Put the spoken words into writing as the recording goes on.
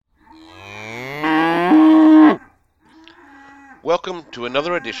Welcome to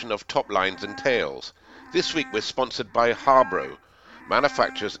another edition of Top Lines and Tails. This week we're sponsored by Harbro,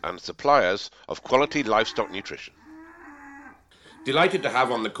 manufacturers and suppliers of quality livestock nutrition. Delighted to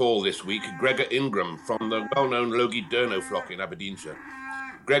have on the call this week Gregor Ingram from the well-known Logie Durno flock in Aberdeenshire.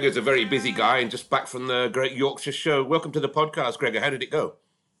 Gregor's a very busy guy and just back from the Great Yorkshire Show. Welcome to the podcast, Gregor. How did it go?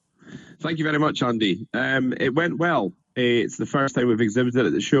 Thank you very much, Andy. It went well. It's the first time we've exhibited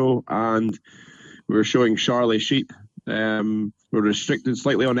at the show, and we were showing Charolais sheep. We're restricted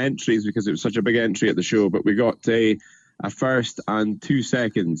slightly on entries because it was such a big entry at the show, but we got a first and 2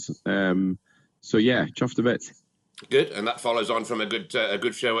 seconds. So yeah, chuffed a bit. Good, and that follows on from a good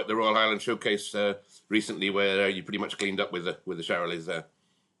show at the Royal Highland Showcase recently, where you pretty much cleaned up with the Charolais there.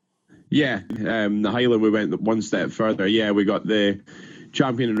 Yeah, the Highland we went one step further. Yeah, we got the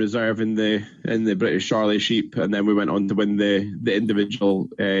champion in reserve in the British Charolais sheep, and then we went on to win the individual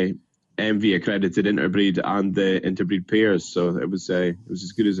MV accredited interbreed and the interbreed pairs. So it was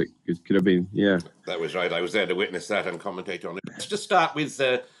as good as it could have been. Yeah, that was right. I was there to witness that and commentate on it. Let's just start with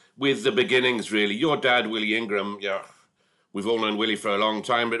the beginnings, really. Your dad, Willie Ingram, we've all known Willie for a long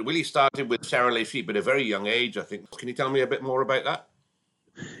time, but Willie started with Charolais sheep at a very young age, I think. Can you tell me a bit more about that?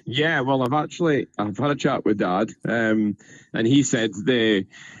 Yeah, well, I've had a chat with Dad, and he said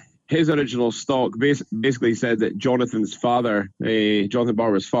his original stock basically said that Jonathan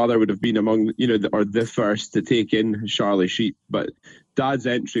Barber's father would have been among the first to take in Charolais sheep, but Dad's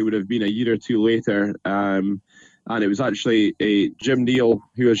entry would have been a year or two later. And it was actually Jim Neal,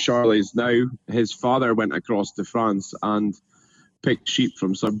 who is Charolais now. His father went across to France and picked sheep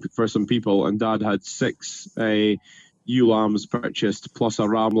for some people, and Dad had 6 ewe lambs purchased plus a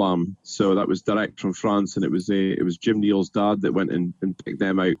ram lamb. So that was direct from France, and it was Jim Neal's dad that went and picked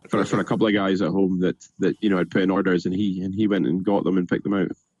them out for a couple of guys at home that had put in orders, and he went and got them and picked them out.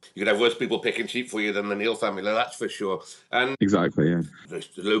 You could have worse people picking sheep for you than the Neal family, that's for sure. And exactly, yeah. The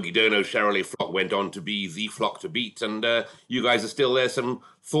Logie Durno Charolais flock went on to be the flock to beat, and you guys are still there some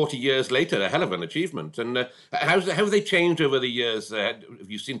 40 years later. A hell of an achievement. And how have they changed over the years? Have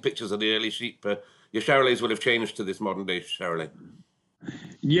you seen pictures of the early sheep? Your Charolais will have changed to this modern day Charolais.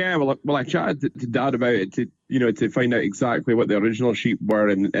 Yeah, well, I chatted to Dad about it to find out exactly what the original sheep were,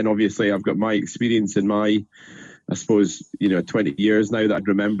 and obviously I've got my experience in my, I suppose, 20 years now that I'd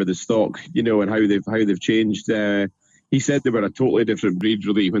remember the stock, and how they've changed. He said they were a totally different breed,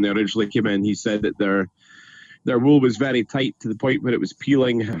 really, when they originally came in. He said that their wool was very tight to the point where it was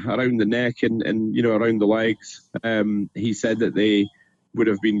peeling around the neck and around the legs. He said that they would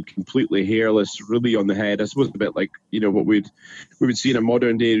have been completely hairless, really, on the head. I suppose a bit like what we would see in a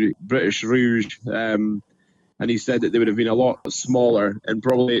modern day British Rouge. And he said that they would have been a lot smaller and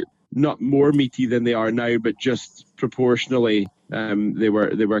probably not more meaty than they are now, but just proportionally, they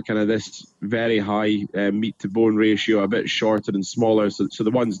were kind of this very high meat to bone ratio, a bit shorter and smaller. So the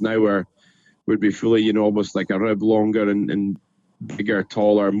ones now would be fully, almost like a rib longer and bigger,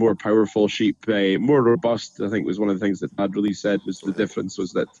 taller, more powerful sheep, more robust. I think was one of the things that Dad really said was the difference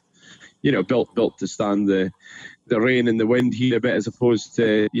was that, built to stand the rain and the wind here a bit, as opposed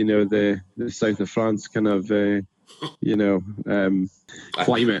to the south of France kind of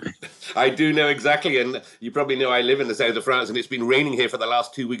climate. I do know exactly, and you probably know I live in the south of France, and it's been raining here for the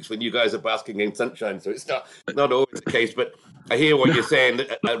last 2 weeks when you guys are basking in sunshine, so it's not always the case. But I hear what you're saying,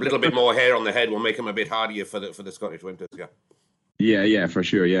 that a little bit more hair on the head will make them a bit hardier for the Scottish winters. Yeah, for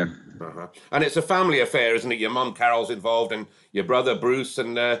sure, yeah. Uh-huh. And it's a family affair, isn't it? Your mum Carol's involved, and your brother Bruce,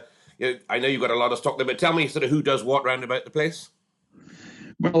 and I know you've got a lot of stock there, but tell me sort of who does what round about the place?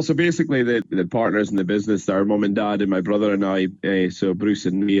 Well, so basically the partners in the business are Mum and Dad and my brother and I, so Bruce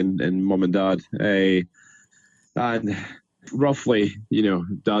and me and Mum and Dad. And roughly,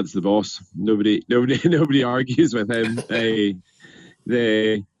 Dad's the boss. Nobody argues with him.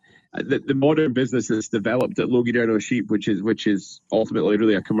 The modern business that's developed at Logie Durno Sheep, which is ultimately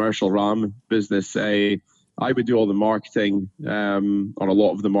really a commercial ram business. I would do all the marketing, or a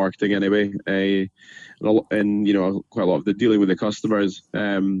lot of the marketing anyway, and quite a lot of the dealing with the customers.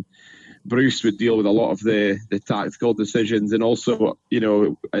 Bruce would deal with a lot of the tactical decisions, and also,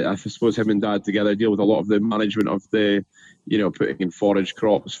 I suppose him and Dad together deal with a lot of the management of the, putting in forage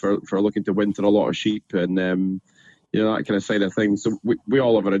crops for looking to winter a lot of sheep and that kind of side of things. So we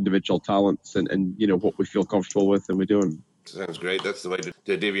all have our individual talents and what we feel comfortable with, and we're doing. Sounds great. That's the way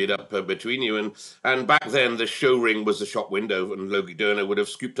to divvy it up between you. And back then, the show ring was the shop window, and Logie Durno would have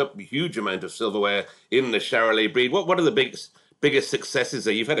scooped up a huge amount of silverware in the Charolais breed. What are the biggest successes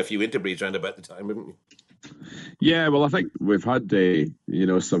there? You've had a few interbreeds around about the time, haven't you? Yeah, well, I think we've had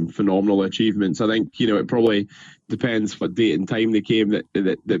some phenomenal achievements. I think it probably depends what date and time they came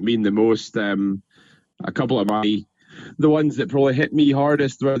that mean the most. A couple of my the ones that probably hit me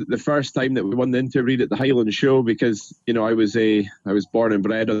hardest were the first time that we won the interbreed at the Highland Show, because I was born and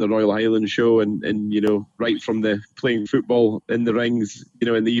bred on the Royal Highland Show, and right from the playing football in the rings,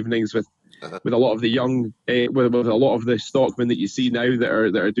 in the evenings with a lot of the young, with a lot of the stockmen that you see now that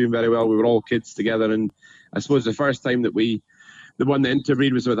are doing very well. We were all kids together, and I suppose the first time that we won the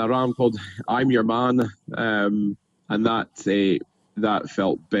interbreed was with a ram called I'm Your Man, and that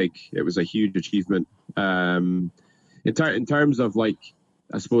felt big. It was a huge achievement. In terms of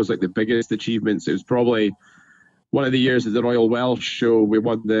I suppose the biggest achievements, it was probably one of the years at the Royal Welsh Show. We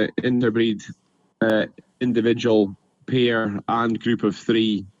won the interbreed individual, pair and group of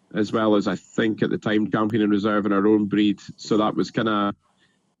three, as well as I think at the time champion and reserve in our own breed. So that was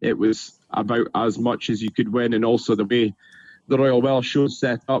it was about as much as you could win. And also the way the Royal Welsh Show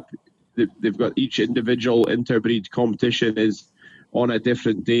set up, they've got each individual interbreed competition is on a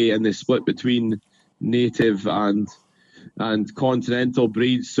different day, and they split between native and continental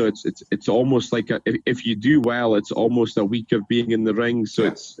breeds. So it's almost like if you do well, it's almost a week of being in the ring. So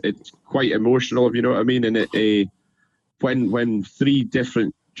it's quite emotional, if you know what I mean. And when three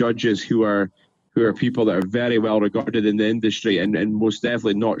different judges who are people that are very well regarded in the industry, and most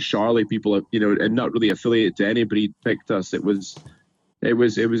definitely not Charlie people, and not really affiliated to any breed, picked us. It was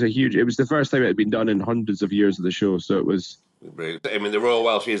the first time it had been done in hundreds of years of the show. So it was. I mean, the Royal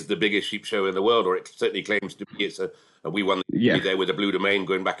Welsh is the biggest sheep show in the world, or it certainly claims to be. We won there with the Blue Domain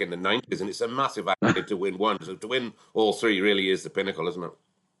going back in the 90s, and it's a massive accolade to win one. So to win all three really is the pinnacle, isn't it?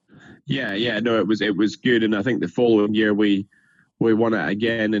 Yeah, no, it was good, and I think the following year we won it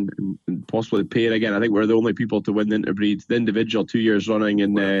again, and possibly the pair again. I think we're the only people to win the interbreed, the individual 2 years running,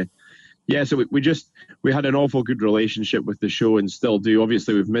 and so we had an awful good relationship with the show, and still do.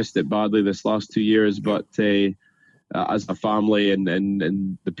 Obviously, we've missed it badly this last 2 years, but as a family and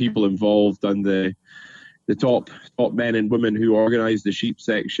the people involved and the top men and women who organised the sheep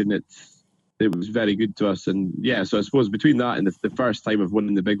section, it was very good to us. And so I suppose between that and the first time of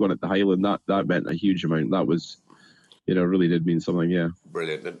winning the big one at the Highland, that meant a huge amount. That was, really did mean something. Yeah,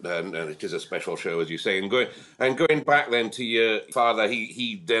 brilliant, and it is a special show, as you say. And going back then to your father,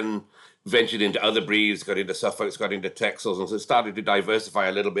 he then ventured into other breeds, got into Suffolks, got into Texels, and so started to diversify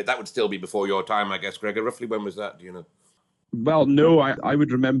a little bit. That would still be before your time, I guess, Gregor. Roughly when was that, do you know? Well, no, I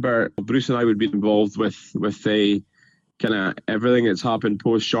would remember Bruce and I would be involved with a kind of everything that's happened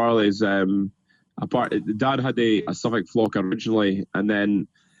post Charlie's. Dad had a Suffolk flock originally, and then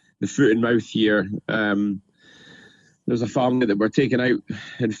the foot and mouth year. There's a family that were taken out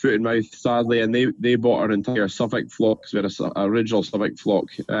in foot and mouth, sadly, and they bought our entire Suffolk flock. So we had an original Suffolk flock,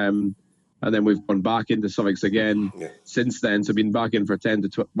 and then we've gone back into Suffolks again since then. So I've been back in for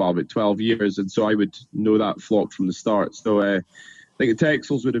about 12 years, and so I would know that flock from the start. So I think the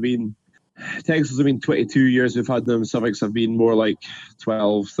Texels have been 22 years we've had them. Suffolks have been more like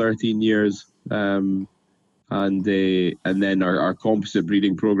 12, 13 years. And then our composite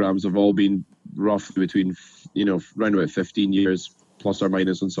breeding programs have all been roughly between, around about 15 years, plus or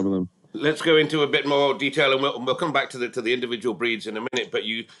minus on some of them. Let's go into a bit more detail, and we'll come back to the individual breeds in a minute. But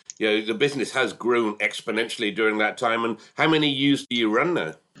the business has grown exponentially during that time. And how many ewes do you run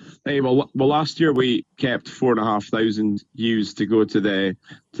now? Hey, well, last year we kept 4,500 ewes to go to the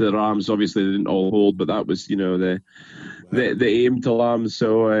rams. Obviously, they didn't all hold, but that was the aim to lambs.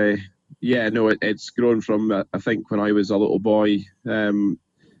 So it's grown from I think when I was a little boy,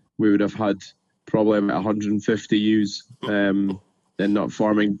 we would have had probably about 150 ewes. And not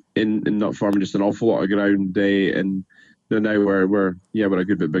farming just an awful lot of ground, and now we're a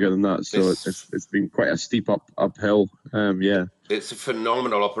good bit bigger than that. So it's been quite a steep uphill. It's a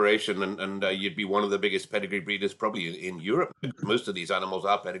phenomenal operation, and you'd be one of the biggest pedigree breeders probably in Europe. Most of these animals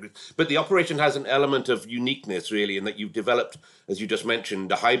are pedigrees, but the operation has an element of uniqueness, really, in that you've developed, as you just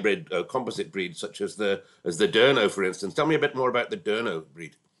mentioned, a hybrid composite breed such as the Derno, for instance. Tell me a bit more about the Derno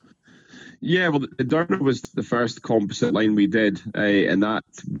breed. Yeah, well, the Derno was the first composite line we did, and that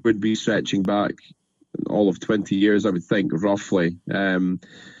would be stretching back all of 20 years, I would think, roughly. And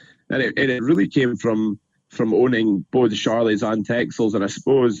it really came from owning both Charlies and Texels, and I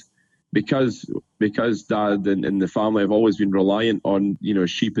suppose because Dad and the family have always been reliant on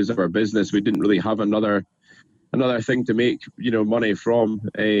sheep as our business, we didn't really have another thing to make money from,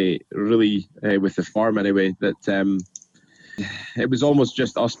 really, with the farm anyway. That. It was almost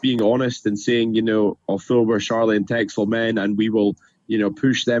just us being honest and saying, although we're Charlie and Texel men and we will,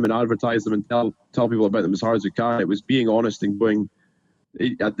 push them and advertise them and tell people about them as hard as we can. It was being honest and going,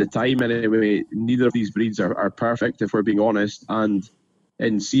 at the time anyway, neither of these breeds are perfect, if we're being honest. And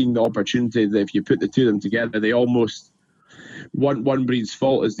in seeing the opportunity that if you put the two of them together, they almost one breed's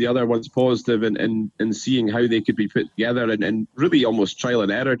fault is the other one's positive, and seeing how they could be put together, and really almost trial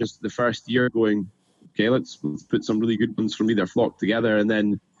and error just the first year, going, okay, let's put some really good ones from either flock together. And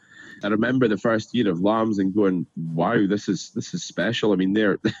then I remember the first year of lambs and going, wow, this is special. I mean,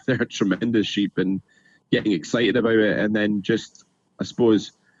 they're tremendous sheep, and getting excited about it. And then just, I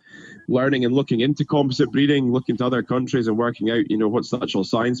suppose, learning and looking into composite breeding, looking to other countries and working out, what's the actual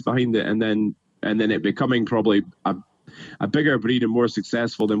science behind it. And then it becoming probably a bigger breed and more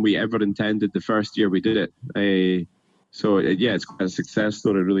successful than we ever intended the first year we did it. It's quite a success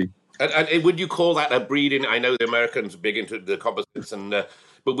story, really. And would you call that a breed in? I know the Americans are big into the composites,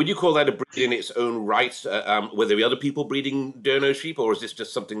 but would you call that a breed in its own right? Were there other people breeding Derno sheep, or is this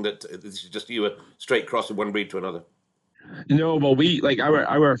just something that this is just you a straight cross of one breed to another? No, well, we, like,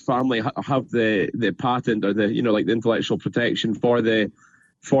 our family have the patent, or the the intellectual protection for the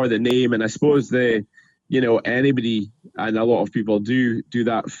name, and I suppose anybody and a lot of people do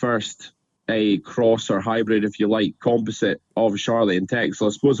that first a cross or hybrid, if you like, composite of Charolais and Texel.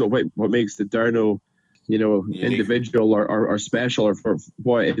 I suppose what makes the Derno, individual or special, or for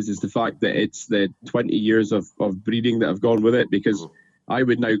what it is the fact that it's the 20 years of breeding that have gone with it, because I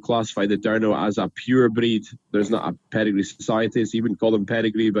would now classify the Derno as a pure breed. There's not a pedigree society, so you wouldn't call them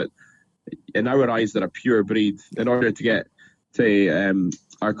pedigree, but in our eyes, they're a pure breed. In order to get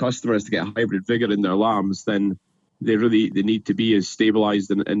our customers to get hybrid vigor in their lambs, then they need to be as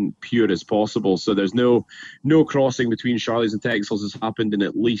stabilized and pure as possible. So there's no crossing between Charolais and Texels has happened in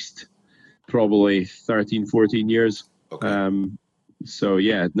at least probably 13, 14 years. Okay.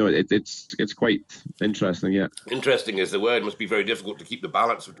 It's quite interesting. Yeah. Interesting is the word. It must be very difficult to keep the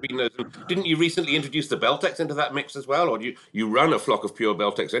balance between those. And didn't you recently introduce the Beltex into that mix as well? Or do you run a flock of pure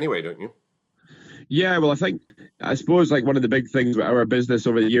Beltex anyway, don't you? Yeah, well, I suppose like one of the big things with our business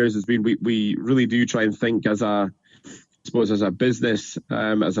over the years has been we really do try and think as a business,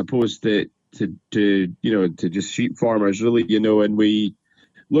 as opposed to just sheep farmers, really, and we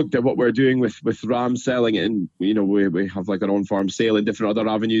looked at what we're doing with ram selling it, and we have like an on-farm sale and different other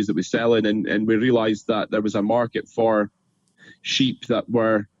avenues that we sell in, and we realized that there was a market for sheep that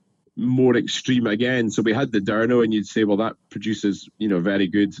were more extreme again. So we had the Derno, and you'd say, well, that produces very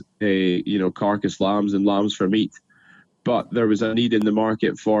good carcass lambs and lambs for meat, but there was a need in the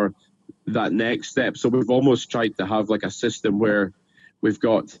market for that next step. So we've almost tried to have like a system where we've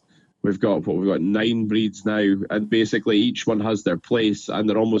got 9 breeds now, and basically each one has their place, and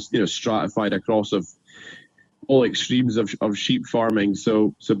they're almost stratified across of all extremes of sheep farming.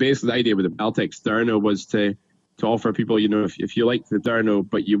 So basically the idea with the Beltex Derno was to offer people, if you like the Derno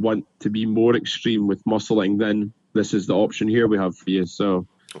but you want to be more extreme with muscling, then this is the option here we have for you. So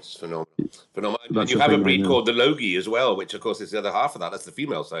that's phenomenal. You have a breed called the Logie as well, which of course is the other half of that. That's the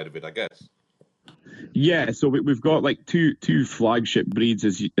female side of it, I guess. Yeah, so we've got like two flagship breeds,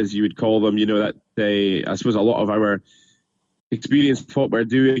 as you would call them. I suppose a lot of our experience with what we're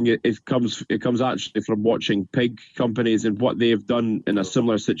doing, it comes actually from watching pig companies and what they've done in a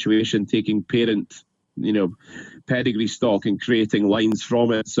similar situation, taking parent pedigree stock and creating lines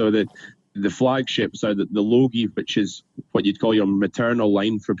from it. So that the flagships are the Logie, which is what you'd call your maternal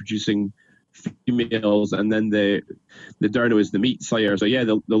line for producing females, and then the Derno is the meat sire. So yeah,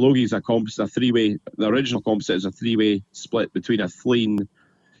 the Logie is a three-way. The original composite is a three-way split between a Flein,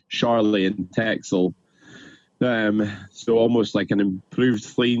 Charolais, and Texel. So almost like an improved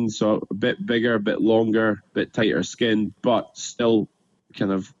Flein, so a bit bigger, a bit longer, a bit tighter skin, but still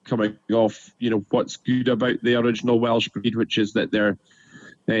kind of coming off, what's good about the original Welsh breed, which is that they're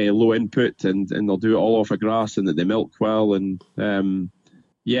low input and they'll do it all off of grass, and that they milk well. And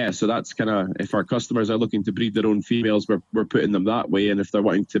so that's kind of, if our customers are looking to breed their own females, we're putting them that way, and if they're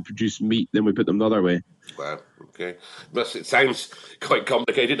wanting to produce meat, then we put them the other way. Wow, okay. It sounds quite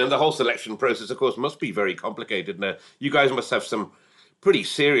complicated, and the whole selection process, of course, must be very complicated. Now, you guys must have some pretty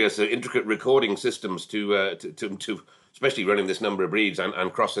serious, intricate recording systems to especially running this number of breeds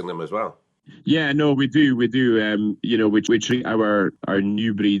and crossing them as well. Yeah, no, we do. We treat our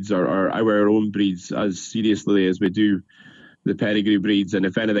new breeds or our own breeds as seriously as we do the pedigree breeds. And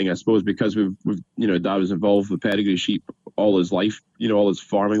if anything, I suppose because we've Dad was involved with pedigree sheep all his life, all his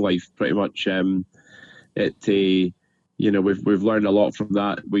farming life pretty much. We've learned a lot from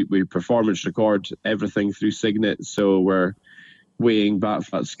that. We performance record everything through Signet, so we're weighing, bat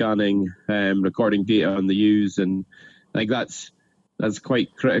fat scanning, recording data on the ewes, and I think that's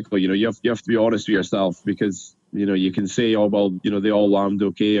quite critical. You have to be honest with yourself, because you can say, oh well, they all lambed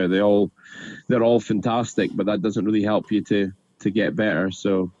okay, or they're all fantastic, but that doesn't really help you to get better.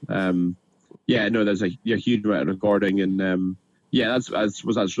 So there's a huge amount of recording, and Yeah,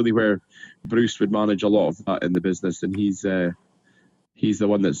 that's really where Bruce would manage a lot of that in the business, and he's the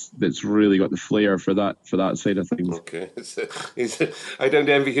one that's really got the flair for that side of things. Okay, I don't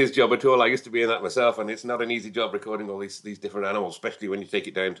envy his job at all. I used to be in that myself, and it's not an easy job recording all these different animals, especially when you take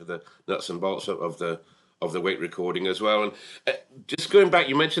it down to the nuts and bolts of the weight recording as well. And just going back,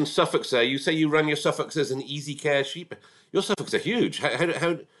 you mentioned Suffolks there. You say you run your Suffolks as an easy care sheep. Your Suffolks are huge.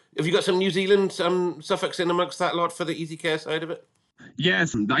 How have you got some New Zealand Suffolks in amongst that lot for the easy care side of it?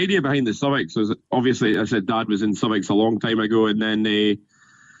 Yes, the idea behind the Suffolks was, obviously, I said Dad was in Suffolks a long time ago, and then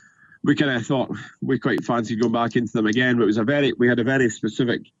we kind of thought we quite fancied going back into them again. But we had a very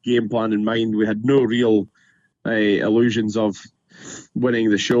specific game plan in mind. We had no real illusions of winning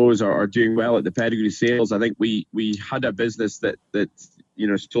the shows or doing well at the pedigree sales. I think we had a business that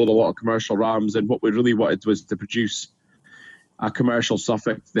sold a lot of commercial rams, and what we really wanted was to produce a commercial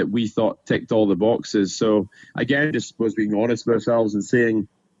Suffolk that we thought ticked all the boxes. So again, just was being honest with ourselves and saying,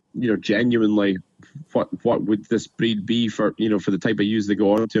 genuinely, what would this breed be for the type of ewes they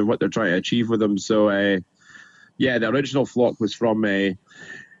go on to and what they're trying to achieve with them. So the original flock was from we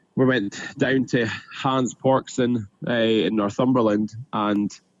went down to Hans Porkson in Northumberland,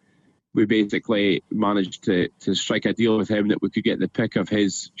 and we basically managed to strike a deal with him that we could get the pick of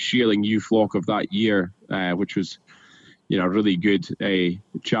his shearling ewe flock of that year, which was a really good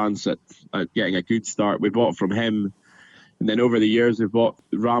chance at getting a good start. We bought from him, and then over the years we've bought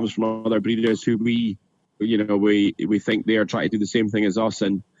rams from other breeders who we think they are trying to do the same thing as us.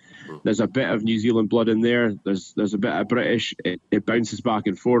 And there's a bit of New Zealand blood in there. There's a bit of British. It bounces back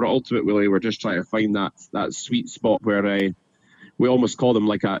and forth. Ultimately, we're just trying to find that sweet spot where we almost call them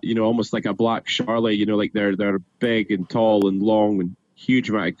almost like a black Charlie. Like they're big and tall and long and huge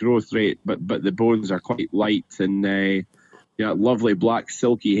amount of growth rate, but the bones are quite light and lovely black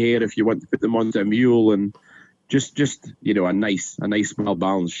silky hair if you want to put them onto a mule, and just a nice well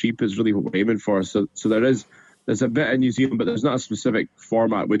balanced sheep is really what we're aiming for. So there's a bit of New Zealand, but there's not a specific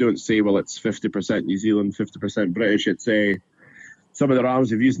format. We don't say, well, it's 50% New Zealand, 50% British. It's some of the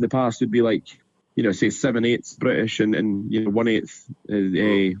rams we've used in the past would be like, say 7/8 British and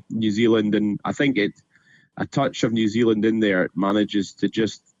 1/8 New Zealand. And I think a touch of New Zealand in there manages to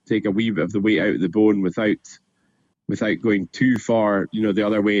just take a wee bit of the weight out of the bone without going too far, the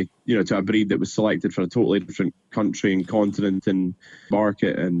other way, to a breed that was selected for a totally different country and continent and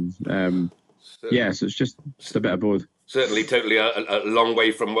market. And so it's just a bit of both. Certainly, totally a long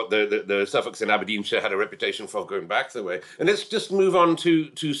way from what the Suffolks in Aberdeenshire had a reputation for going back the way. And let's just move on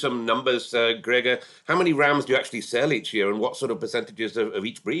to some numbers, Gregor. How many rams do you actually sell each year, and what sort of percentages of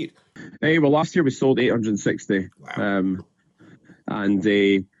each breed? Well, last year we sold 860. Wow.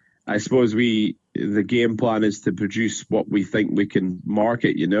 And I suppose the game plan is to produce what we think we can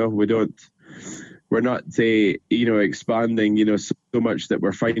market. We're not expanding so much that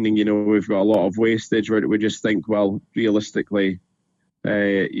we're finding we've got a lot of wastage. We just think, well, realistically,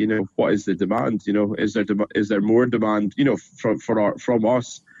 what is the demand? Is there more demand from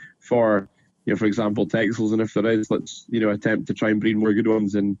us for example, Texels? And if there is, let's attempt to try and breed more good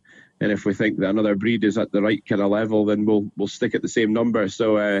ones. And if we think that another breed is at the right kind of level, then we'll stick at the same number.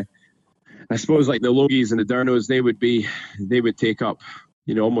 So I suppose like the Logies and the Dernos, they would take up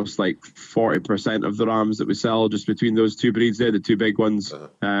almost like 40% of the rams that we sell just between those two breeds. They're the two big ones.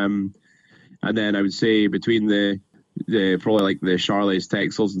 And then I would say between the probably like the Charleys,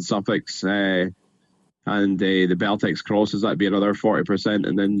 Texels and Suffolks and the Beltex crosses, that'd be another 40%.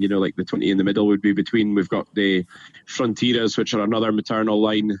 And then like the 20 in the middle would be between, we've got the Frontieras, which are another maternal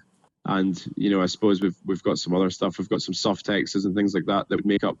line. And I suppose we've got some other stuff. We've got some soft Texas and things like that would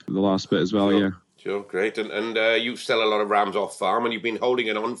make up the last bit as well. Sure. Yeah. Sure, great. And you sell a lot of rams off farm, and you've been holding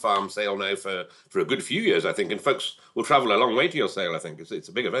an on-farm sale now for a good few years, I think. And folks will travel a long way to your sale, I think. It's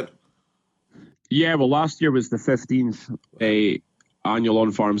a big event. Yeah, well, last year was the 15th annual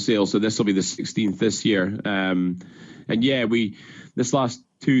on-farm sale, so this will be the 16th this year. And yeah, this last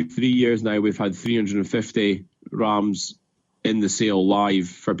 2-3 years now, we've had 350 rams in the sale live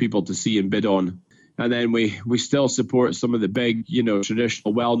for people to see and bid on. And then we still support some of the big,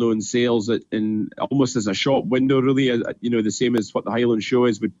 traditional, well-known sales in almost as a shop window, really. The same as what the Highland Show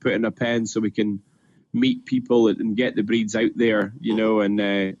is. We'd put in a pen so we can meet people and get the breeds out there,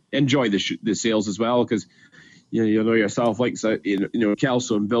 and enjoy the sales as well. Because you know yourself, like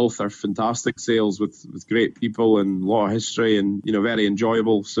Kelso and Bilth are fantastic sales with great people and a lot of history and very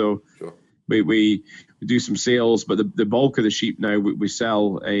enjoyable. So sure. we do some sales, but the bulk of the sheep now we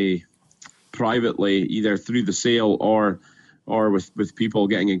sell privately, either through the sale or with people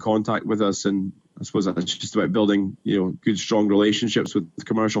getting in contact with us. And I suppose that's just about building good strong relationships with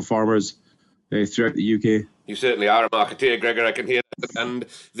commercial farmers throughout the UK. You certainly are a marketeer, Gregor. I can hear that. And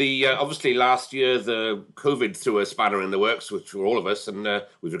the obviously last year the COVID threw a spanner in the works, which for all of us, and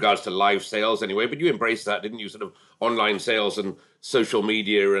with regards to live sales anyway. But you embraced that, didn't you? Sort of online sales and social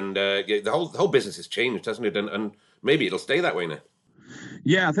media, and the whole business has changed, hasn't it? And maybe it'll stay that way now.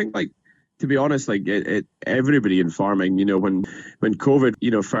 Yeah, I think to be honest, everybody in farming, when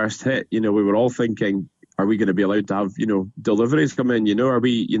COVID, first hit, we were all thinking, are we going to be allowed to have, deliveries come in? Are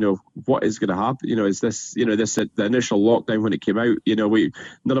we, what is going to happen? Is this, the initial lockdown when it came out,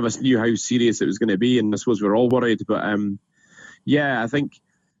 none of us knew how serious it was going to be. And I suppose we're all worried. But I think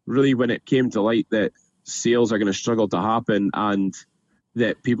really when it came to light that sales are going to struggle to happen and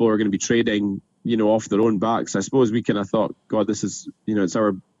that people are going to be trading, off their own backs, I suppose we kind of thought, God, this is, it's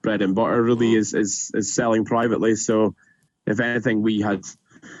our bread and butter really is selling privately. So if anything, we had,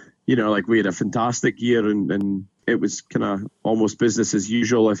 we had a fantastic year and it was kind of almost business as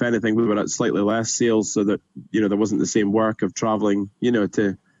usual. If anything, we were at slightly less sales so that, there wasn't the same work of traveling,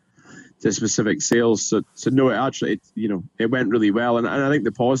 to specific sales. So no, it went really well. And I think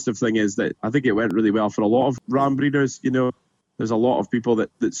the positive thing is that I think it went really well for a lot of ram breeders. There's a lot of people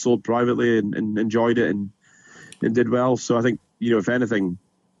that sold privately and enjoyed it and did well. So I think, if anything,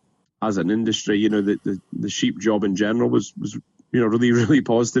 as an industry, the sheep job in general was really, really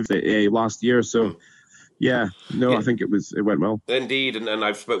positive last year. So, I think it went well. Indeed,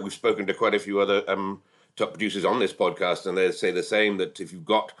 and we've spoken to quite a few other top producers on this podcast, and they say the same, that if you've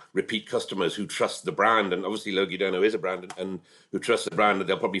got repeat customers who trust the brand, and obviously Logie Dono is a brand, and who trust the brand,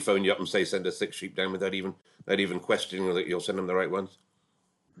 they'll probably phone you up and say, send us 6 sheep down without even questioning that you'll send them the right ones.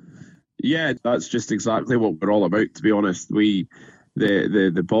 Yeah, that's just exactly what we're all about, to be honest. The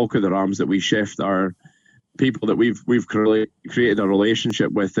bulk of the rams that we shift are people that we've created a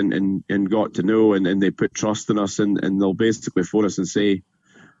relationship with and got to know, and they put trust in us, and they'll basically phone us and say,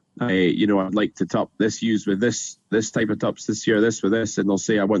 I'd like to tup this used with this type of tups this year, this with this, and they'll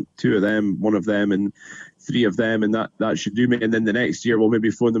say, I want 2 of them, 1 of them, and 3 of them, and that should do me. And then the next year we'll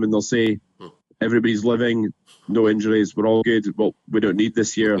maybe phone them and they'll say, everybody's living, no injuries, we're all good, well, we don't need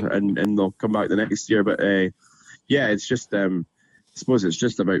this year, and they'll come back the next year. But it's just I suppose it's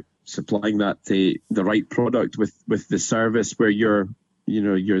just about supplying that to the right product with the service where you're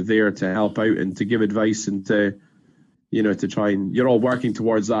there to help out and to give advice and to try and you're all working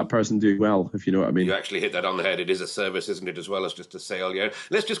towards that person doing well, if you know what I mean. You actually hit that on the head. It is a service, isn't it, as well as just a sale. Yeah.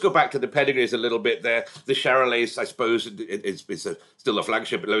 Let's just go back to the pedigrees a little bit there. The Charolais, I suppose, it's still a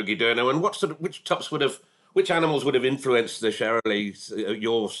flagship at Logie Dono. And which animals would have influenced the Charolais,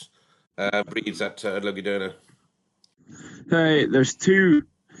 yours breeds at Logie Dono? There's 2,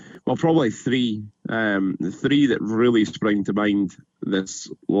 well, probably 3. The 3 that really spring to mind this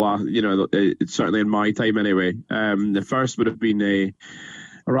last, it's certainly in my time anyway. The first would have been a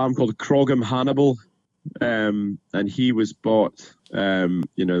ram called Crogam Hannibal, and he was bought.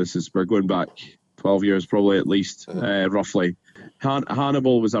 We're going back 12 years probably at least, roughly.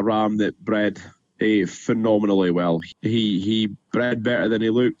 Hannibal was a ram that bred phenomenally well. He bred better than he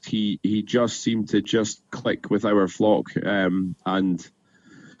looked. He just seemed to just click with our flock, and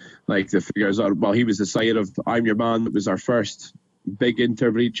like the figures are, well, he was the sire of I'm Your Man. That was our first big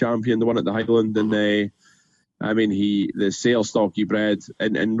interbreed champion, the one at the Highland, and the sale stock he bred,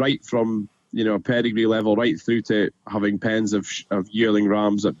 and right from pedigree level right through to having pens of yearling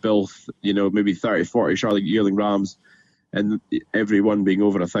rams at Bilth, maybe 30-40 Charlotte yearling rams, and every one being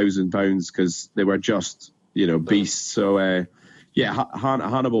over £1,000 because they were just beasts. So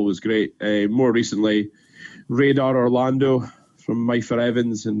Hannibal was great. More recently, Radar Orlando from Myfer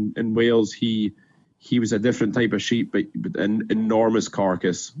Evans in Wales. He was a different type of sheep, but an enormous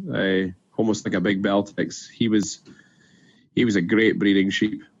carcass, almost like a big Beltex. He was a great breeding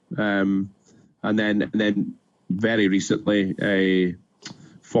sheep. And then very recently, a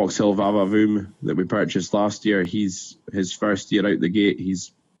Foxhill Vavavoom that we purchased last year. His first year out the gate,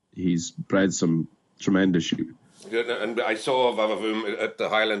 he's bred some tremendous sheep. And I saw Vavavoom at the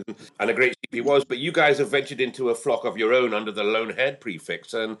Highland, and a great sheep he was. But you guys have ventured into a flock of your own under the Lone Head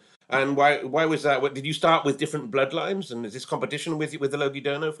prefix, and why was that? Did you start with different bloodlines, and is this competition with the Logie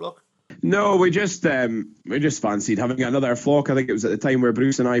Dono flock? No, we just fancied having another flock. I think it was at the time where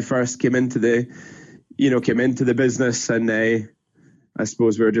Bruce and I first came into the business, and I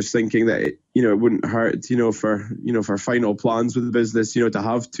suppose we were just thinking that it wouldn't hurt, for final plans with the business, to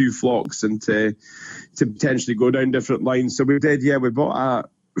have 2 flocks and to potentially go down different lines. So we did, we bought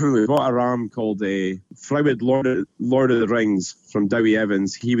a ram called a Froward Lord of the Rings from Dowie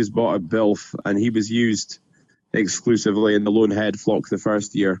Evans. He was bought at Bilth, and he was used exclusively in the Lone Head flock the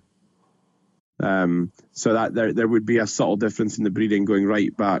first year. So that there would be a subtle difference in the breeding going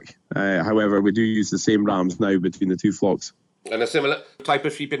right back. However, we do use the same rams now between the two flocks. And a similar type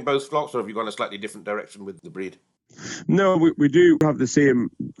of sheep in both flocks, or have you gone a slightly different direction with the breed? No, we do have the same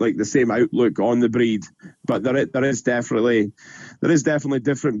outlook on the breed, but there is definitely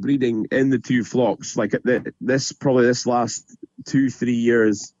different breeding in the two flocks. Like this last 2-3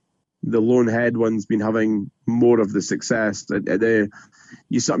 years, the lone head one's been having more of the success.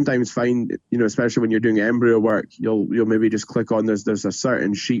 You sometimes find, especially when you're doing embryo work, you'll maybe just click on there's a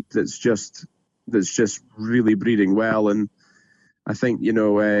certain sheep that's just really breeding well. And I think,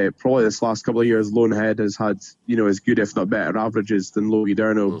 probably this last couple of years, Lone Head has had, as good, if not better, averages than Logie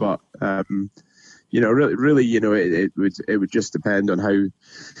Derno. But, really, it would just depend on how,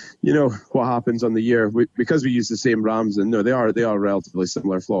 what happens on the year. Because we use the same rams, and no, they are relatively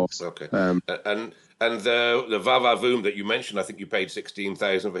similar flocks. Okay. And the Vava Voom that you mentioned, I think you paid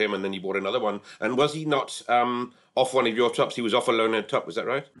 16,000 for him, and then you bought another one. And was he not off one of your tops? He was off a Lone Head top, was that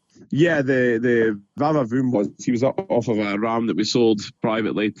right? Yeah, the Vava Voom he was off of a ram that we sold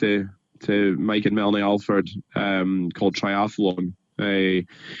privately to Mike and Melanie Alford, called Triathlon.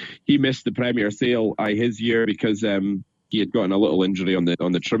 He missed the Premier sale his year because he had gotten a little injury on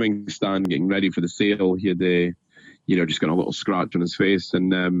the trimming stand getting ready for the sale. He had just got a little scratch on his face,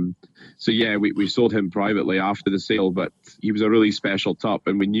 and so yeah, we sold him privately after the sale. But he was a really special top,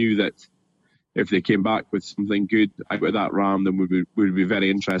 and we knew that if they came back with something good out of that ram, then we'd be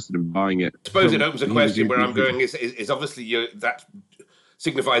very interested in buying it. I suppose it opens a question where I'm going is obviously that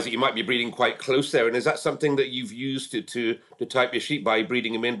signifies that you might be breeding quite close there, and is that something that you've used to type your sheep by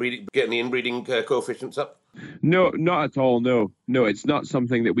breeding them in, getting the inbreeding coefficients up? No, not at all. No, it's not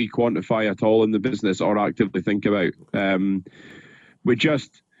something that we quantify at all in the business or actively think about. We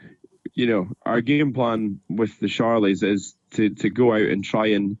just, our game plan with the Charlies is to go out and try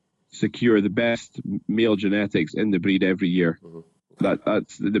and secure the best male genetics in the breed every year. Mm-hmm.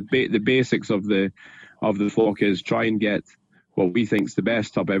 That's the basics of the flock is try and get what we think is the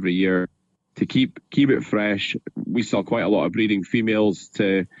best top every year to keep it fresh. We sell quite a lot of breeding females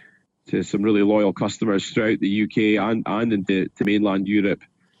to some really loyal customers throughout the UK and into mainland Europe,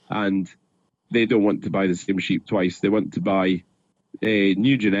 and they don't want to buy the same sheep twice. They want to buy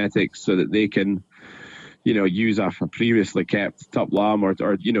new genetics so that they can use a previously kept top lamb or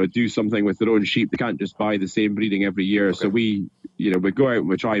do something with their own sheep. They can't just buy the same breeding every year. Okay. So we go out and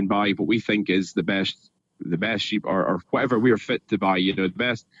we try and buy what we think is the best sheep or whatever we're fit to buy, the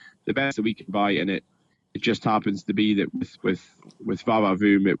best that we can buy. And it just happens to be that with Vava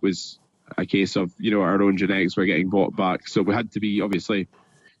Voom, it was a case of, our own genetics were getting bought back. So we had to be obviously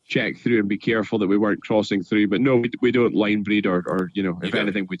check through and be careful that we weren't crossing through. But no, we don't line breed or if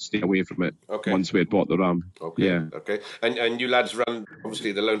anything, we'd stay away from it. Okay. Once we had bought the ram. Okay. Yeah. Okay. And you lads run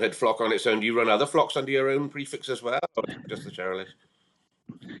obviously the Lone Head flock on its own. Do you run other flocks under your own prefix as well, or just the Charlies?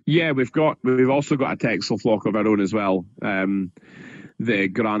 Yeah, we've also got a Texel flock of our own as well. The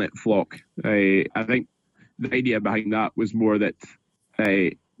Granite flock. I think the idea behind that was more that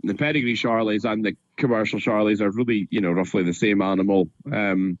the pedigree Charlies and the commercial Charlies are really, roughly the same animal.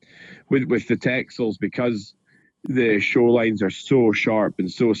 With the Texels, because the show lines are so sharp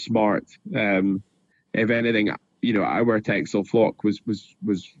and so smart, if anything, our Texel flock was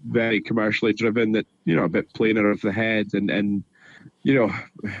very commercially driven, that, a bit plainer of the head and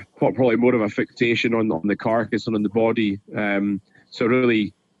probably more of a fixation on the carcass and on the body. So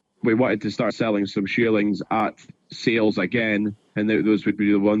really, we wanted to start selling some shearlings at sales again, and those would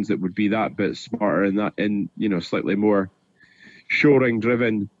be the ones that would be that bit smarter and slightly more shoring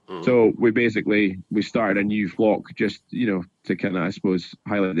driven. Mm. So we started a new flock just to kind of, I suppose,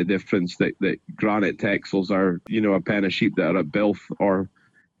 highlight the difference that Granite Texels are a pen of sheep that are at Bilth or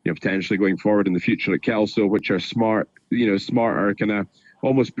potentially going forward in the future at Kelso, which are smarter kind of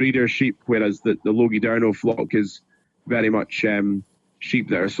almost breeder sheep, whereas the Logie Derno flock is very much sheep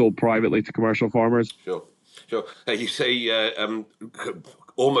that are sold privately to commercial farmers. Sure. You say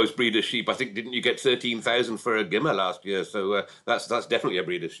almost breeder sheep. I think, didn't you get 13,000 for a Gimmer last year? So that's definitely a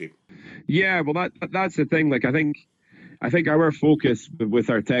breeder sheep. Yeah, well, that's the thing. Like, I think our focus with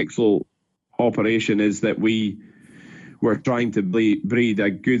our Texel operation is that we're trying to breed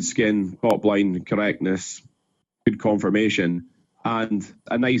a good skin, top line correctness, good conformation, and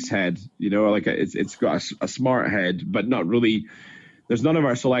a nice head. It's got a smart head, but not really. There's none of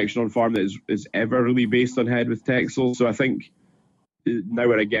our selection on farm that is ever really based on head with Texel. So I think now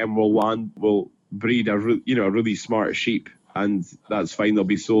and again we'll breed a really smart sheep, and that's fine. They'll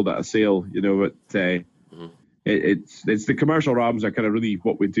be sold at a sale, But it's the commercial rams are kind of really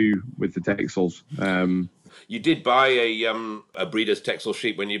what we do with the Texels. You did buy a breeder's Texel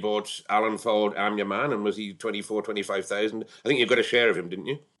sheep when you bought Alan Fold, I'm Your Man, and was he 25,000? I think you got a share of him, didn't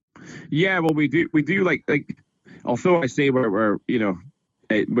you? Yeah, well, we do like. Although I say we're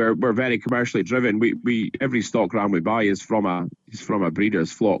we're very commercially driven. We every stock ram we buy is from a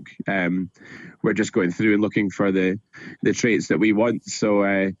breeder's flock. We're just going through and looking for the traits that we want. So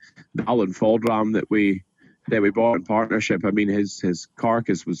the Alan Fold ram that we bought in partnership, I mean, his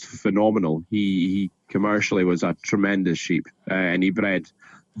carcass was phenomenal. He commercially was a tremendous sheep, and he bred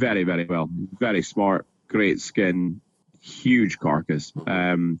very, very well. Very smart, great skin, huge carcass.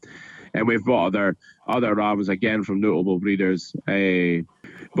 And we've bought other rams again from notable breeders.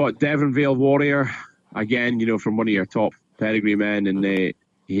 Bought Devon Vale Warrior again, from one of your top pedigree men, and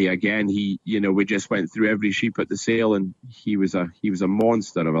we just went through every sheep at the sale, and he was a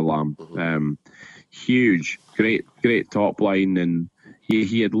monster of a lamb. Huge, great top line, and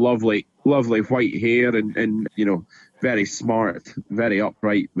he had lovely white hair, and very smart, very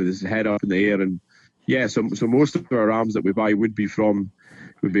upright with his head up in the air, and yeah. So most of our rams that we buy would be from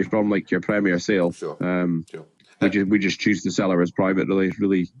like your Premier sale. Sure. Sure. We just choose to sell her as private,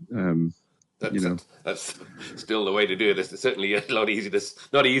 really. That's still the way to do it. It's certainly not easy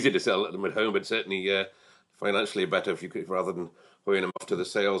to sell them at home, but certainly financially better if you could, rather than hurrying them off to the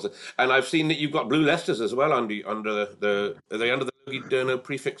sales. And I've seen that you've got Blue Leicesters as well are they under the Logie Derno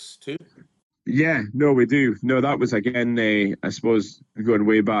prefix too? Yeah, no, we do. No, that was again, I suppose, going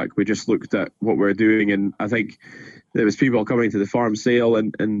way back. We just looked at what we're doing, and I think there was people coming to the farm sale,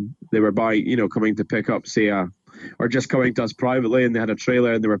 and they were buying, coming to pick up, say, or just coming to us privately, and they had a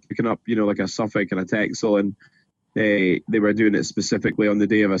trailer, and they were picking up, like a Suffolk and a Texel, and they were doing it specifically on the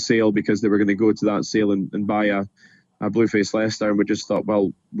day of a sale because they were going to go to that sale and buy a Blueface Leicester, and we just thought,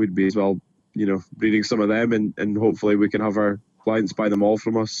 well, we'd be as well, breeding some of them, and hopefully we can have our clients buy them all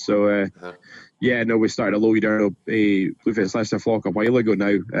from us. So we started a Logie Derno, a Blueface Leicester flock a while ago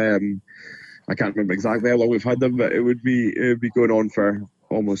now. I can't remember exactly how long we've had them, but it would be going on for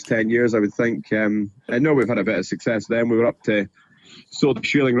almost 10 years, I would think. I know we've had a bit of success then. We were up to sold the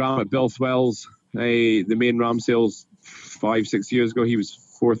shearling ram at Bilthwells, the main ram sales 5-6 years ago. He was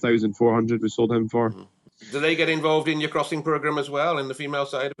 4,400 we sold him for. Do they get involved in your crossing program as well, in the female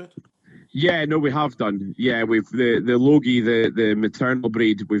side of it? Yeah, no, we have done. Yeah, we've the Logie, the maternal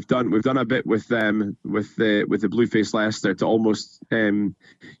breed. We've done a bit with them with the Blueface Leicester to almost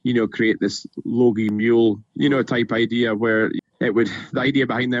create this Logie mule type idea where the idea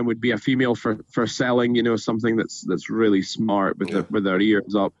behind them would be a female for selling, something that's really smart with their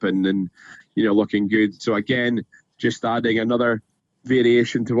ears up and looking good. So again, just adding another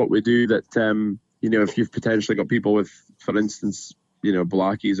variation to what we do that if you've potentially got people with, for instance,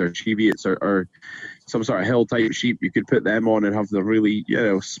 blackies or Cheviots or some sort of hill type sheep, you could put them on and have the really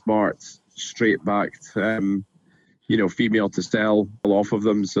smart, straight backed female to sell off of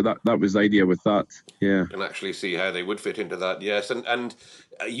them. So that was the idea with that. Yeah, and actually see how they would fit into that. Yes, and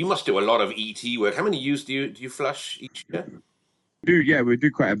you must do a lot of ET work. How many ewes do you flush each year? We do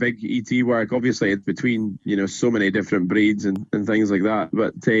quite a big ET work. Obviously, it's between so many different breeds and things like that.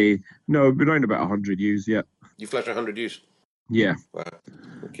 But around about 100 ewes. Yeah, you flush 100 ewes. Yeah. Wow.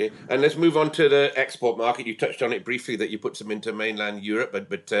 Okay, and let's move on to the export market. You touched on it briefly that you put some into mainland Europe,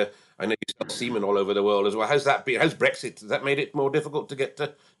 but I know you sell semen all over the world as well. How's that been? How's Brexit? Has that made it more difficult to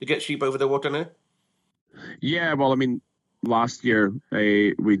get sheep over the water now? Yeah, well, I mean, last year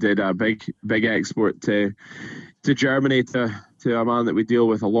we did a big export to Germany to a man that we deal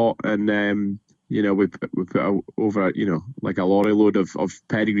with a lot, and we put over like a lorry load of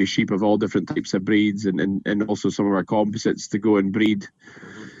pedigree sheep of all different types of breeds, and also some of our composites to go and breed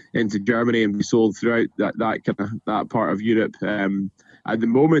into Germany and be sold throughout that part of Europe. At the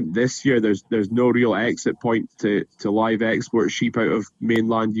moment this year, there's no real exit point to live export sheep out of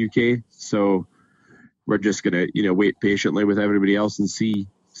mainland UK, so we're just gonna wait patiently with everybody else and see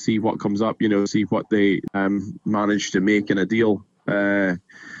what comes up, see what they manage to make in a deal.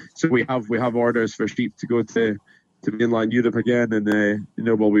 So we have orders for sheep to go to mainland Europe again, and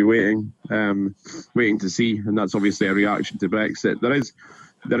we'll be waiting to see, and that's obviously a reaction to Brexit.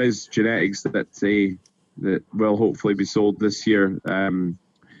 There is genetics that will hopefully be sold this year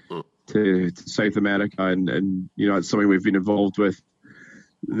to South America, and it's something we've been involved with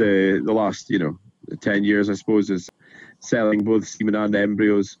the last 10 years, I suppose, is selling both semen and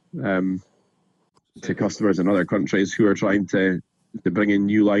embryos to customers in other countries who are trying to bring in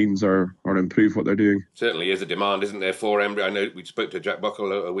new lines or improve what they're doing. Certainly is a demand, isn't there, for embryo? I know we spoke to Jack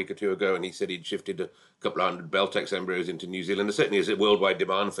Buckle a week or two ago, and he said he'd shifted a couple of hundred Beltex embryos into New Zealand. There certainly is a worldwide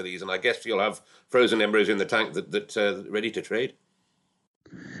demand for these, and I guess you'll have frozen embryos in the tank that ready to trade.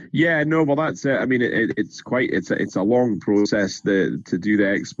 Yeah, no, well, that's it. I mean, it's a long process to do the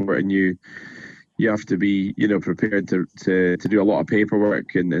export, and you have to be prepared to do a lot of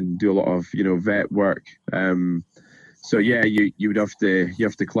paperwork and do a lot of vet work. So yeah, you would have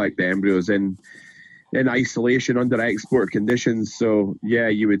to collect the embryos in isolation under export conditions. So yeah,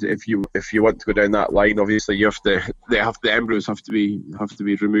 you would if you want to go down that line, obviously the embryos have to be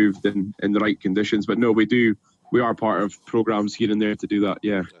removed in the right conditions. But no, we are part of programs here and there to do that.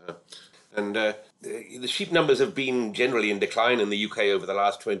 Yeah. And the sheep numbers have been generally in decline in the UK over the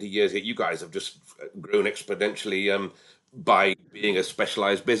last 20 years. Yet you guys have just grown exponentially by being a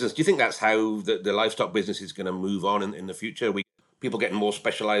specialised business. Do you think that's how the livestock business is going to move on in the future? People getting more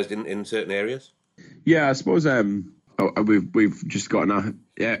specialised in certain areas? Yeah, I suppose we've just gotten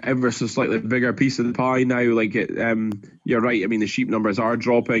a ever so slightly bigger piece of the pie now. Like you're right. I mean, the sheep numbers are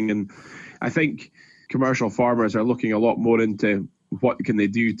dropping, and I think commercial farmers are looking a lot more into what can they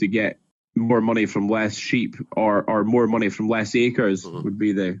do to get more money from less sheep, or more money from less acres would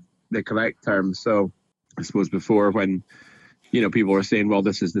be the correct term. So I suppose before, when people were saying, well,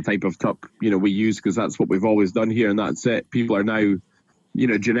 this is the type of tup we use because that's what we've always done here and that's it. People are now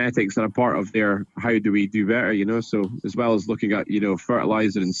genetics are a part of their how do we do better, so as well as looking at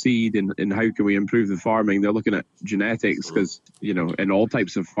fertilizer and seed and how can we improve the farming, they're looking at genetics because in all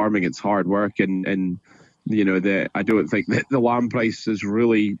types of farming it's hard work, and I don't think that the lamb price has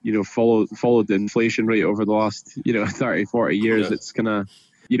really followed the inflation rate over the last 30-40 years. Yeah. It's kind of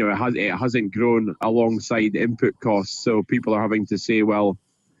it hasn't grown alongside input costs, so people are having to say, well,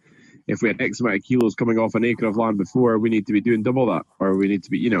 if we had X amount of kilos coming off an acre of land before, we need to be doing double that, or we need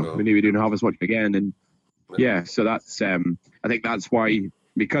to be, we need to be doing half as much again. And yeah, so that's, I think that's why,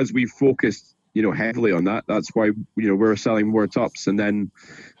 because we focused, heavily on that, that's why, we're selling more tups. And then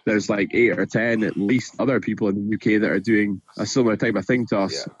there's like 8 or 10 at least other people in the UK that are doing a similar type of thing to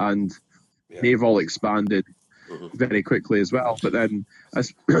us. Yeah. And they've all expanded very quickly as well. But then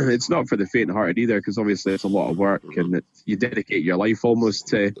it's not for the faint-hearted either, because obviously it's a lot of work, and you dedicate your life almost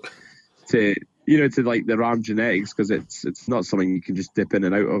to like the ram genetics, because it's not something you can just dip in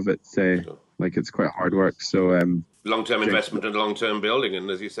and out of. It's like it's quite hard work. So long-term investment and long-term building, and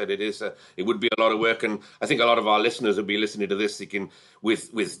as you said, it would be a lot of work. And I think a lot of our listeners will be listening to this thinking,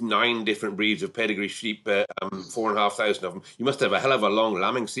 with 9 different breeds of pedigree sheep, 4,500 of them, you must have a hell of a long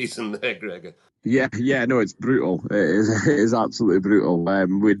lambing season there, Gregor. Yeah, no, it's brutal. It is absolutely brutal.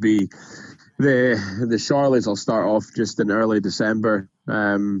 Would be the Charlies will start off just in early December,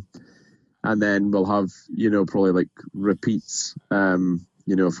 and then we'll have probably like repeats. From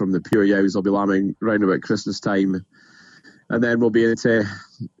the pure yows, I'll be lambing round about Christmas time, and then we'll be into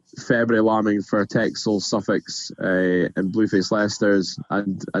February lambing for Texel, Suffolks, and Blueface Leicesters,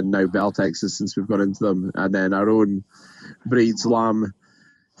 and now Bell Texas since we've gone into them, and then our own breeds lamb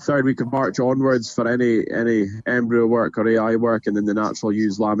 3rd week of March onwards for any embryo work or AI work, and then the natural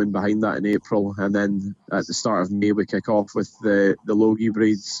ewes lambing behind that in April, and then at the start of May we kick off with the Logie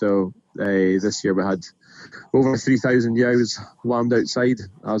breeds. So this year we had over 3,000 yows lambed outside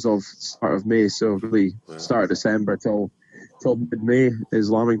as of start of May. So really start of December till mid-May is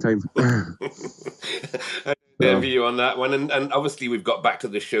lambing time. I envy you on that one, and obviously we've got back to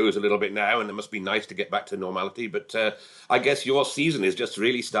the shows a little bit now, and it must be nice to get back to normality. But I guess your season is just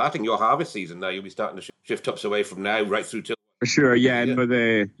really starting, your harvest season now. You'll be starting to shift tups away from now right through till. For sure, yeah. But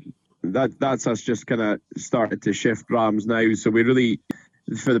that's us just kind of started to shift rams now. So we really,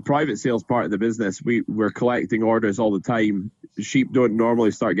 for the private sales part of the business, we're collecting orders all the time. Sheep don't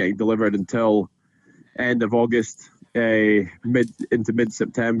normally start getting delivered until end of August.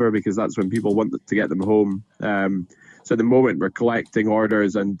 Mid-September, because that's when people want to get them home. So at the moment we're collecting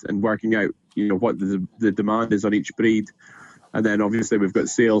orders and working out what the demand is on each breed, and then obviously we've got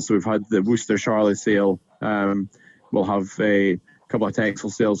sales. So we've had the Worcester Charlie sale, we'll have a couple of Texel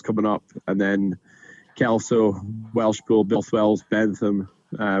sales coming up, and then Kelso, Welshpool, Bilthwells, Bentham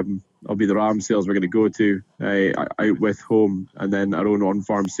will be the ram sales we're going to go to out with home, and then our own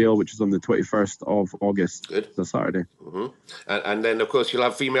on-farm sale, which is on the 21st of August. Good. It's a Saturday. And then, of course, you'll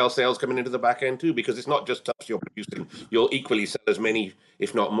have female sales coming into the back end too, because it's not just tups you're producing. You'll equally sell as many,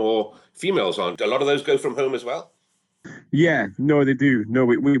 if not more, females on. A lot of those go from home as well? Yeah, no, they do. No,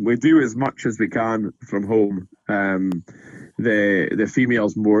 we do as much as we can from home. The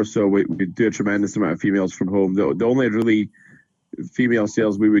females more so. We do a tremendous amount of females from home. The only really female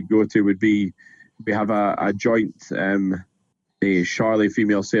sales we would go to would be, we have a joint a Charlie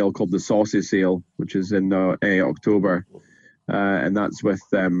female sale called the Saucy Sale, which is in October, and that's with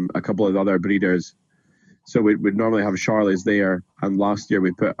a couple of other breeders. So we'd normally have Charlies there, and last year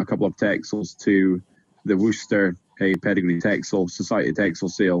we put a couple of Texels to the Worcester a pedigree Texel, Society Texel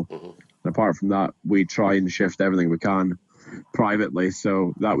sale. Mm-hmm. And apart from that, we try and shift everything we can privately.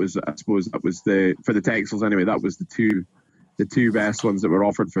 So that was, I suppose, for the Texels anyway, that was the two best ones that were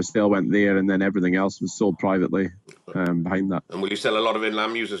offered for sale went there, and then everything else was sold privately behind that. And will you sell a lot of in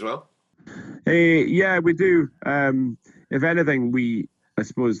lamb ewes as well? Yeah, we do. If anything, I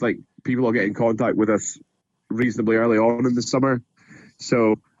suppose, like, people will get in contact with us reasonably early on in the summer,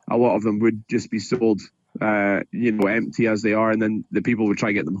 so a lot of them would just be sold, empty as they are, and then the people would try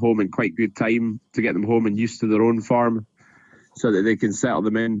to get them home in quite good time to get them home and used to their own farm, so that they can settle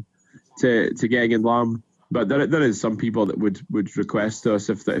them in to getting in lamb. But there is some people that would request to us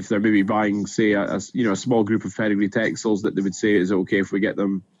if they're maybe buying, say, a small group of pedigree Texels, that they would say, is it okay if we get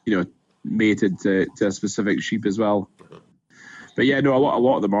them, mated to a specific sheep as well. But yeah, no, a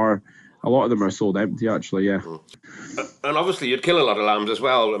lot of them are sold empty, actually. Yeah. And obviously, you'd kill a lot of lambs as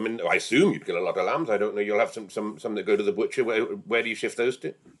well. I mean, I assume you'd kill a lot of lambs. I don't know. You'll have some that go to the butcher. Where do you shift those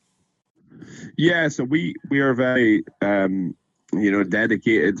to? Yeah, so we are very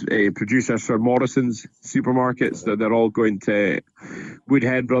dedicated producers for Morrison's supermarkets. They're all going to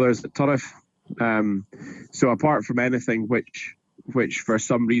Woodhead Brothers at Turriff. So apart from anything which for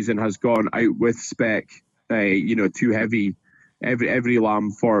some reason has gone out with spec, too heavy, every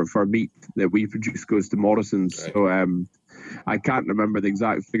lamb for meat that we produce goes to Morrison's. Right. So I can't remember the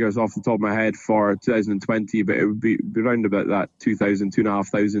exact figures off the top of my head for 2020, but it would be around about that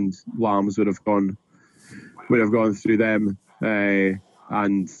 2,500 lambs would have gone through them,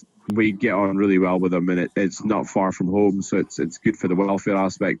 and we get on really well with them, and it's not far from home, so it's good for the welfare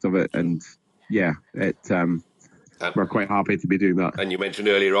aspect of it, and yeah, we're quite happy to be doing that. And you mentioned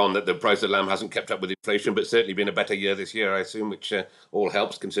earlier on that the price of lamb hasn't kept up with inflation, but certainly been a better year this year, I assume, which all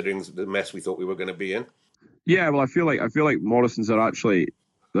helps considering the mess we thought we were going to be in. Yeah, well, I feel like Morrison's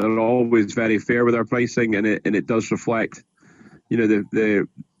they're always very fair with their pricing, and it does reflect, the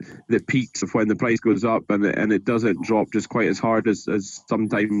peaks of when the price goes up, and it doesn't drop just quite as hard as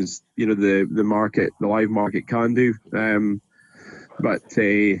sometimes the live market can do.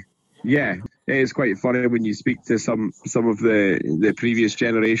 Yeah, it's quite funny when you speak to some of the previous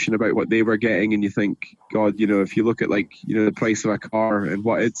generation about what they were getting, and you think, God, if you look at the price of a car and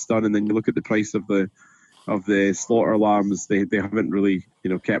what it's done, and then you look at the price of the slaughter lambs, they haven't really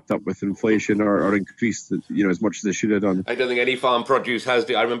kept up with inflation or increased as much as they should have done. I don't think any farm produce has.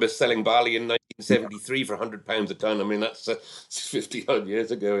 I remember selling barley in 1973 for £100 a tonne. I mean, that's 50 odd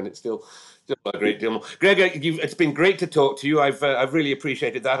years ago, and it's still a great deal more. Gregor, it's been great to talk to you. I've really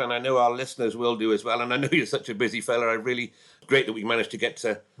appreciated that, and I know our listeners will do as well. And I know you're such a busy fella. Great that we managed to get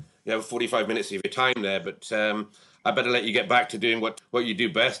to 45 minutes of your time there. But I better let you get back to doing what you do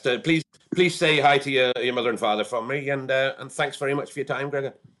best. Please say hi to your mother and father from me, and thanks very much for your time,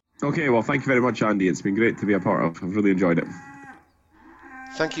 Gregor. Okay, well, thank you very much, Andy. It's been great to be a part of. I've really enjoyed it.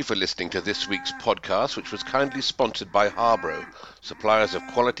 Thank you for listening to this week's podcast, which was kindly sponsored by Harbro, suppliers of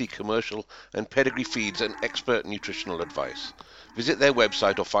quality commercial and pedigree feeds and expert nutritional advice. Visit their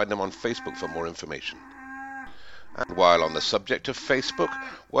website or find them on Facebook for more information. And while on the subject of Facebook,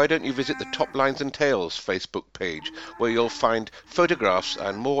 why don't you visit the Top Lines and Tails Facebook page, where you'll find photographs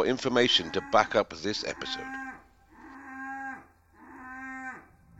and more information to back up this episode.